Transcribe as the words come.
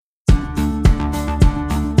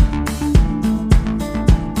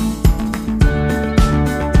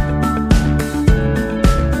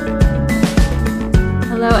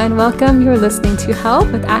and welcome. You're listening to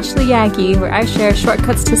Help with Ashley Yagi, where I share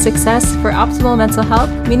shortcuts to success for optimal mental health,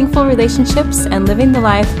 meaningful relationships, and living the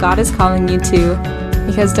life God is calling you to.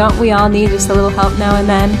 Because don't we all need just a little help now and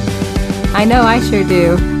then? I know I sure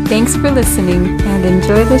do. Thanks for listening and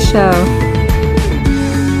enjoy the show.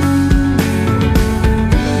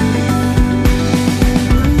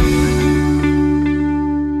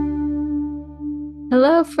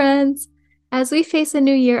 Hello, friends. As we face a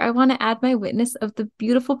new year, I want to add my witness of the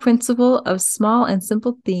beautiful principle of small and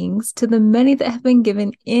simple things to the many that have been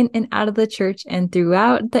given in and out of the church and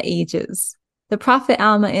throughout the ages. The prophet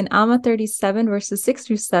Alma in Alma 37 verses 6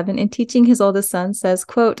 through 7 in teaching his oldest son says,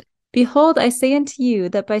 quote, "Behold, I say unto you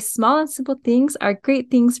that by small and simple things are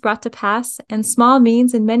great things brought to pass, and small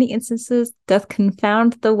means in many instances doth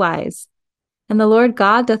confound the wise. And the Lord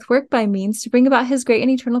God doth work by means to bring about his great and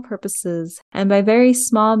eternal purposes. And by very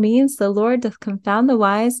small means the Lord doth confound the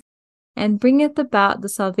wise, and bringeth about the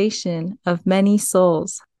salvation of many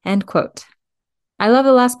souls." End quote. I love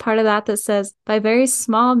the last part of that says, by very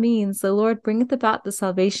small means the Lord bringeth about the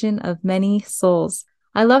salvation of many souls.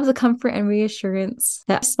 I love the comfort and reassurance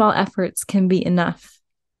that small efforts can be enough.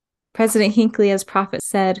 President Hinckley, as prophet,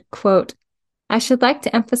 said, quote, "I should like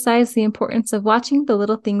to emphasize the importance of watching the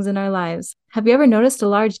little things in our lives. Have you ever noticed a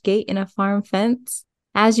large gate in a farm fence?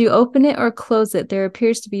 As you open it or close it, there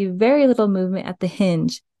appears to be very little movement at the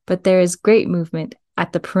hinge, but there is great movement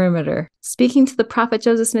at the perimeter." Speaking to the prophet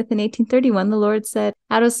Joseph Smith in 1831, the Lord said,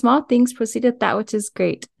 "Out of small things proceedeth that which is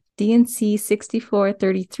great." D&C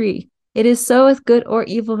 64:33. It is so with good or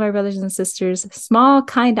evil, my brothers and sisters. Small,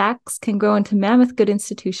 kind acts can grow into mammoth good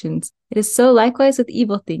institutions. It is so likewise with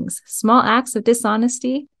evil things. Small acts of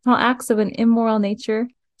dishonesty, small acts of an immoral nature,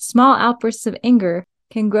 small outbursts of anger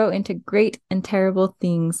can grow into great and terrible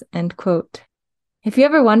things. End quote. If you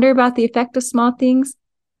ever wonder about the effect of small things,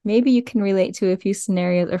 maybe you can relate to a few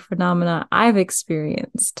scenarios or phenomena I've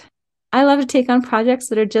experienced. I love to take on projects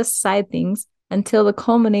that are just side things until the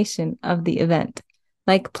culmination of the event,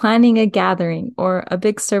 like planning a gathering or a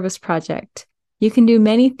big service project. You can do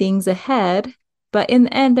many things ahead, but in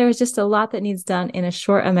the end, there is just a lot that needs done in a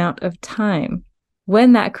short amount of time.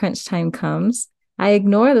 When that crunch time comes, I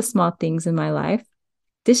ignore the small things in my life.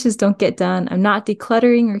 Dishes don't get done. I'm not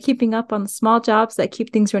decluttering or keeping up on the small jobs that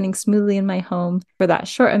keep things running smoothly in my home for that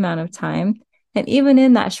short amount of time. And even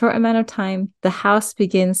in that short amount of time, the house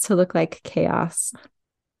begins to look like chaos.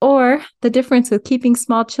 Or the difference with keeping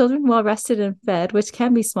small children well rested and fed, which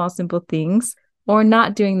can be small, simple things, or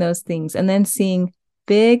not doing those things and then seeing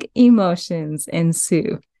big emotions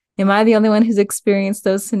ensue. Am I the only one who's experienced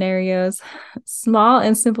those scenarios? Small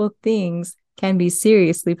and simple things can be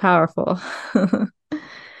seriously powerful.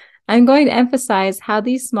 I'm going to emphasize how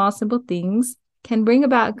these small, simple things can bring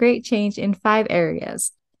about great change in 5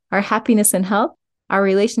 areas: our happiness and health, our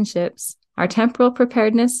relationships, our temporal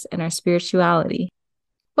preparedness, and our spirituality.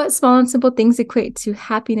 What small and simple things equate to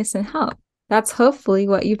happiness and health? That's hopefully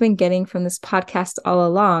what you've been getting from this podcast all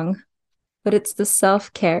along, but it's the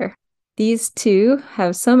self-care. These two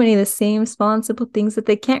have so many of the same small and simple things that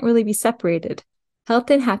they can't really be separated. Health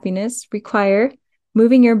and happiness require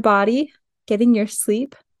moving your body, getting your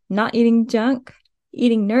sleep, not eating junk,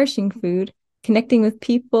 eating nourishing food, connecting with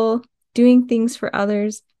people, doing things for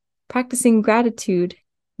others, practicing gratitude,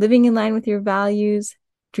 living in line with your values,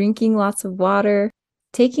 drinking lots of water.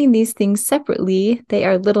 Taking these things separately, they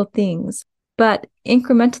are little things, but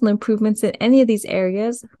incremental improvements in any of these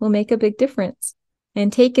areas will make a big difference.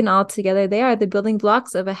 And taken all together, they are the building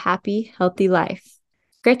blocks of a happy, healthy life.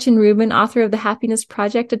 Gretchen Rubin, author of The Happiness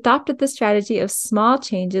Project, adopted the strategy of small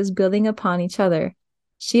changes building upon each other.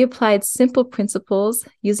 She applied simple principles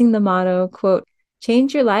using the motto, quote,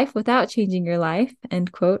 "Change your life without changing your life,"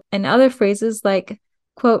 end quote, and other phrases like,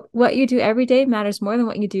 quote, "What you do every day matters more than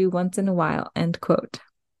what you do once in a while," end quote.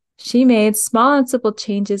 She made small and simple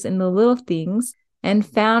changes in the little things and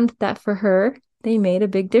found that for her, they made a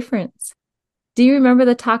big difference. Do you remember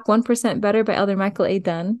the talk 1% Better by Elder Michael A.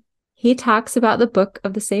 Dunn? He talks about the book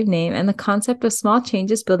of the same name and the concept of small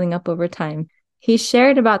changes building up over time. He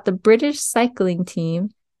shared about the British cycling team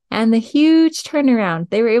and the huge turnaround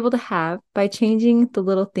they were able to have by changing the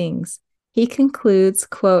little things. He concludes,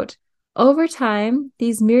 quote, "Over time,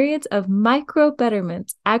 these myriads of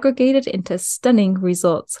micro-betterments aggregated into stunning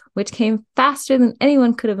results, which came faster than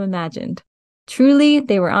anyone could have imagined. Truly,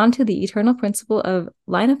 they were onto the eternal principle of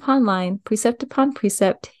line upon line, precept upon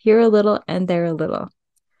precept, here a little and there a little.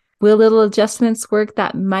 Will little adjustments work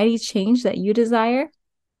that mighty change that you desire?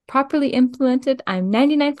 Properly implemented, I'm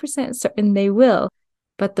 99% certain they will,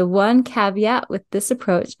 but the one caveat with this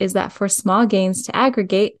approach is that for small gains to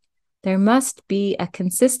aggregate, there must be a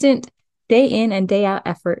consistent, day in and day out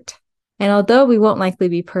effort. And although we won't likely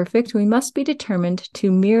be perfect, we must be determined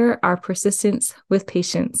to mirror our persistence with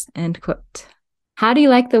patience, end quote. How do you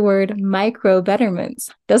like the word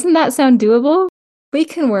micro-betterments? Doesn't that sound doable? We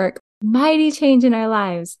can work mighty change in our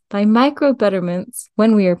lives by micro-betterments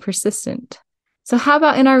when we are persistent. So how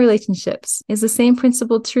about in our relationships? Is the same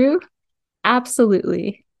principle true?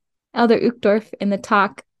 Absolutely. Elder Uchtdorf in the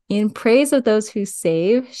talk In Praise of Those Who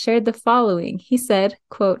Save shared the following. He said,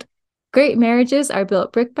 quote, "Great marriages are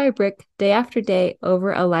built brick by brick, day after day,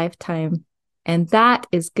 over a lifetime." And that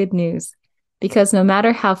is good news, because no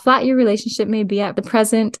matter how flat your relationship may be at the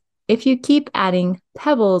present, if you keep adding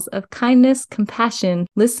pebbles of kindness, compassion,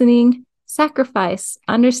 listening, sacrifice,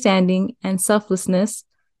 understanding, and selflessness,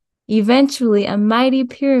 eventually a mighty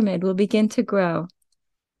pyramid will begin to grow.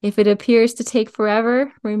 If it appears to take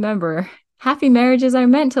forever, remember, happy marriages are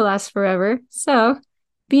meant to last forever, so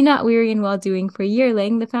be not weary in well-doing, for ye are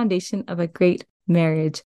laying the foundation of a great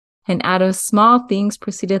marriage. And out of small things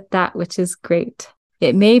proceedeth that which is great.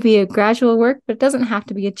 It may be a gradual work, but it doesn't have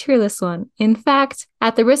to be a cheerless one. In fact,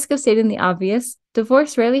 at the risk of stating the obvious,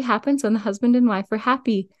 divorce rarely happens when the husband and wife are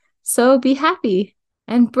happy. So be happy.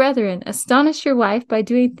 And brethren, astonish your wife by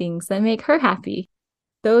doing things that make her happy.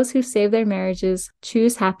 Those who save their marriages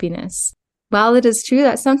choose happiness. While it is true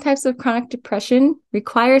that some types of chronic depression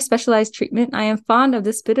require specialized treatment, I am fond of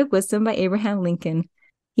this bit of wisdom by Abraham Lincoln.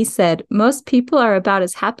 He said, "Most people are about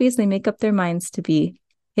as happy as they make up their minds to be.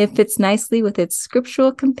 It fits nicely with its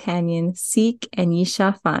scriptural companion, seek and ye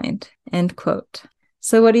shall find," end quote.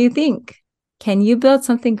 So what do you think? Can you build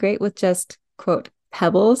something great with just, quote,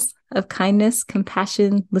 pebbles of kindness,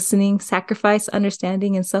 compassion, listening, sacrifice,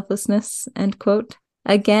 understanding, and selflessness, end quote?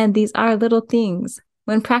 Again, these are little things.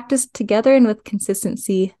 When practiced together and with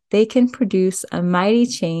consistency, they can produce a mighty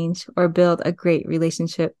change or build a great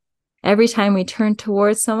relationship. Every time we turn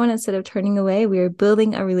towards someone instead of turning away, we are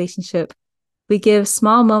building a relationship. We give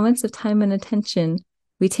small moments of time and attention.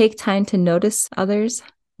 We take time to notice others.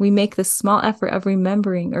 We make the small effort of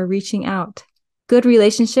remembering or reaching out. Good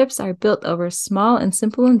relationships are built over small and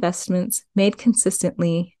simple investments made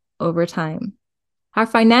consistently over time. Our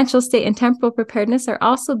financial state and temporal preparedness are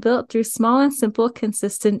also built through small and simple,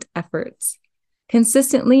 consistent efforts.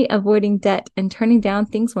 Consistently avoiding debt and turning down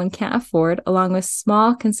things one can't afford, along with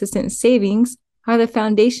small, consistent savings, are the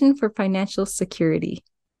foundation for financial security.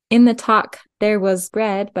 In the talk, There Was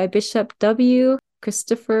Bread by Bishop W.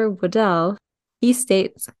 Christopher Waddell, he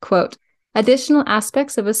states, quote, "Additional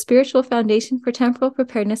aspects of a spiritual foundation for temporal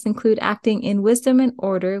preparedness include acting in wisdom and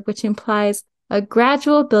order, which implies a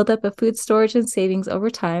gradual buildup of food storage and savings over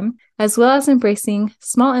time, as well as embracing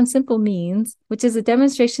small and simple means, which is a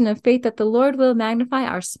demonstration of faith that the Lord will magnify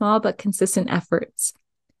our small but consistent efforts.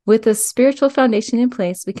 With a spiritual foundation in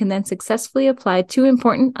place, we can then successfully apply two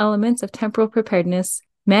important elements of temporal preparedness: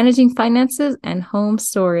 managing finances and home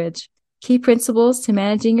storage. Key principles to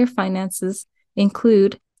managing your finances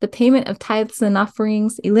include the payment of tithes and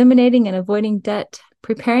offerings, eliminating and avoiding debt,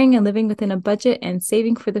 preparing and living within a budget, and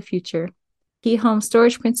saving for the future. Key home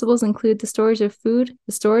storage principles include the storage of food,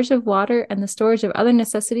 the storage of water, and the storage of other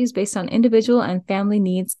necessities based on individual and family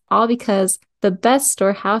needs, all because the best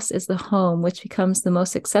storehouse is the home, which becomes the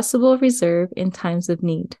most accessible reserve in times of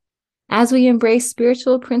need. As we embrace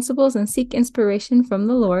spiritual principles and seek inspiration from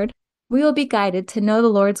the Lord, we will be guided to know the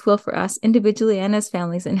Lord's will for us individually and as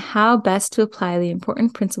families and how best to apply the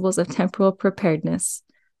important principles of temporal preparedness.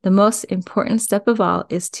 The most important step of all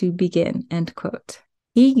is to begin," end quote.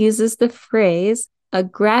 He uses the phrase, a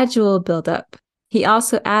gradual buildup. He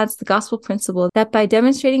also adds the gospel principle that by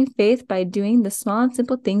demonstrating faith by doing the small and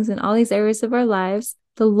simple things in all these areas of our lives,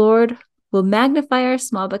 the Lord will magnify our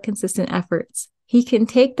small but consistent efforts. He can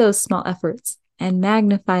take those small efforts and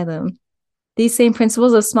magnify them. These same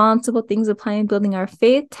principles of small and simple things apply in building our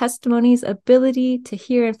faith, testimonies, ability to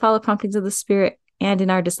hear and follow promptings of the Spirit, and in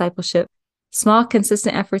our discipleship. Small,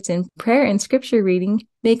 consistent efforts in prayer and scripture reading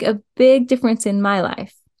make a big difference in my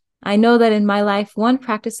life. I know that in my life, one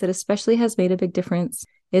practice that especially has made a big difference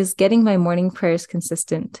is getting my morning prayers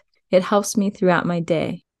consistent. It helps me throughout my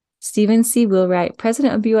day. Stephen C. Wheelwright,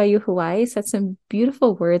 president of BYU Hawaii, said some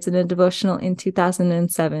beautiful words in a devotional in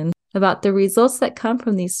 2007 about the results that come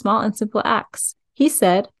from these small and simple acts. He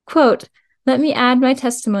said, quote, "Let me add my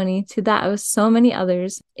testimony to that of so many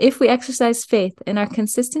others. If we exercise faith and are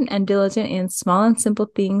consistent and diligent in small and simple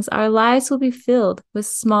things, our lives will be filled with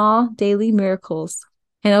small daily miracles.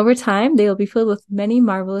 And over time, they will be filled with many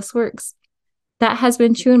marvelous works. That has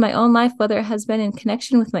been true in my own life, whether it has been in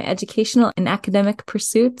connection with my educational and academic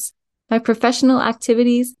pursuits, my professional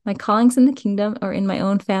activities, my callings in the kingdom, or in my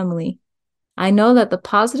own family. I know that the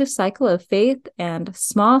positive cycle of faith and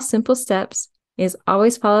small, simple steps is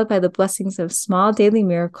always followed by the blessings of small daily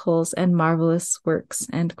miracles and marvelous works,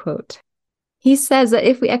 end quote. He says that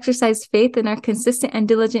if we exercise faith and are consistent and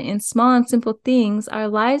diligent in small and simple things, our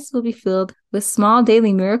lives will be filled with small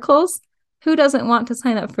daily miracles. Who doesn't want to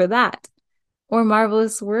sign up for that? Or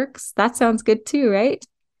marvelous works? That sounds good too, right?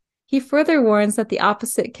 He further warns that the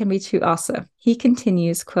opposite can be true also. He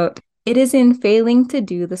continues, quote, "It is in failing to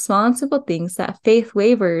do the small and simple things that faith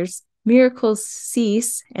wavers, miracles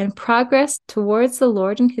cease, and progress towards the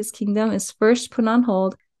Lord and his kingdom is first put on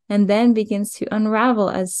hold and then begins to unravel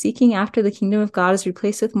as seeking after the kingdom of God is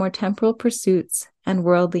replaced with more temporal pursuits and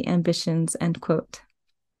worldly ambitions," end quote.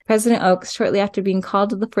 President Oaks, shortly after being called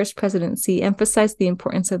to the first presidency, emphasized the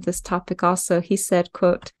importance of this topic also. He said,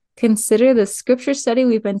 quote, "Consider the scripture study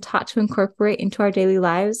we've been taught to incorporate into our daily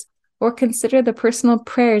lives, or consider the personal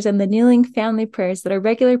prayers and the kneeling family prayers that are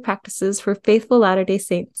regular practices for faithful Latter-day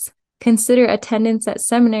Saints. Consider attendance at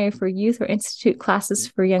seminary for youth or institute classes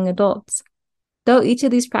for young adults. Though each of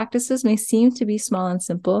these practices may seem to be small and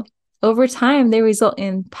simple, over time they result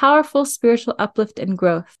in powerful spiritual uplift and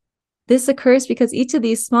growth. This occurs because each of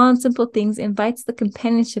these small and simple things invites the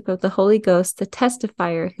companionship of the Holy Ghost, the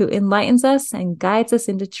testifier, who enlightens us and guides us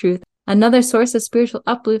into truth. Another source of spiritual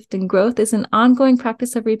uplift and growth is an ongoing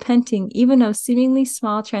practice of repenting, even of seemingly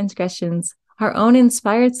small transgressions. Our own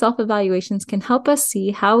inspired self-evaluations can help us see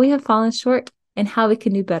how we have fallen short and how we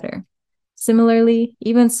can do better. Similarly,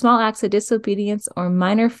 even small acts of disobedience or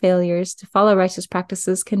minor failures to follow righteous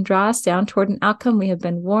practices can draw us down toward an outcome we have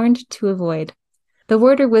been warned to avoid. The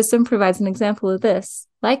Word or Wisdom provides an example of this.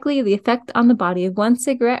 Likely, the effect on the body of one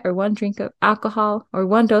cigarette or one drink of alcohol or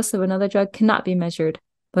one dose of another drug cannot be measured,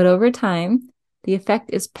 but over time, the effect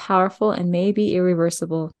is powerful and may be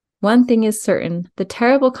irreversible. One thing is certain, the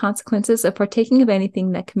terrible consequences of partaking of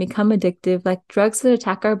anything that can become addictive, like drugs that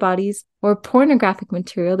attack our bodies or pornographic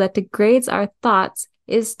material that degrades our thoughts,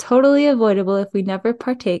 is totally avoidable if we never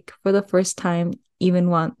partake for the first time, even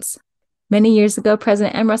once. Many years ago,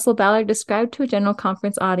 President M. Russell Ballard described to a general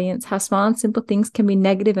conference audience how small and simple things can be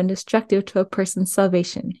negative and destructive to a person's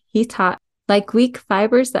salvation. He taught, like weak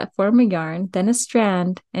fibers that form a yarn, then a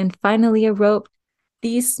strand, and finally a rope,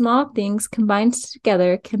 these small things combined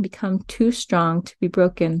together can become too strong to be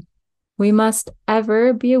broken. We must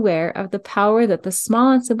ever be aware of the power that the small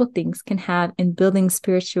and simple things can have in building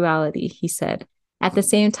spirituality, he said. At the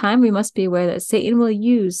same time, we must be aware that Satan will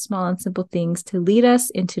use small and simple things to lead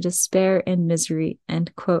us into despair and misery,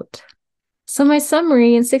 end quote. So my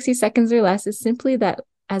summary in 60 seconds or less is simply that,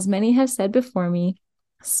 as many have said before me,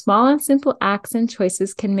 small and simple acts and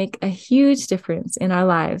choices can make a huge difference in our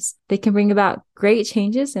lives. They can bring about great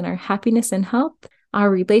changes in our happiness and health,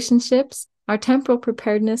 our relationships, our temporal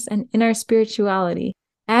preparedness, and in our spirituality.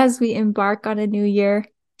 As we embark on a new year,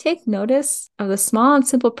 take notice of the small and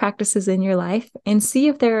simple practices in your life and see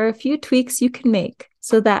if there are a few tweaks you can make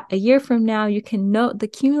so that a year from now you can note the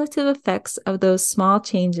cumulative effects of those small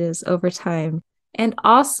changes over time. And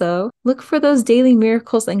also, look for those daily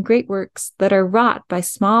miracles and great works that are wrought by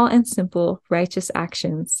small and simple righteous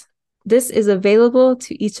actions. This is available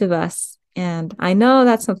to each of us, and I know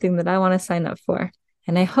that's something that I want to sign up for.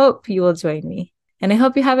 And I hope you will join me. And I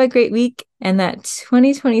hope you have a great week and that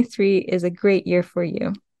 2023 is a great year for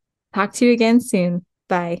you. Talk to you again soon.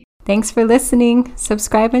 Bye. Thanks for listening.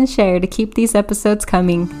 Subscribe and share to keep these episodes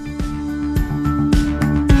coming.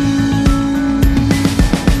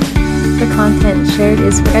 The content shared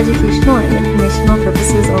is for educational and informational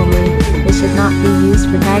purposes only. It should not be used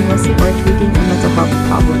for diagnosing or treating a mental health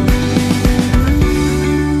problem.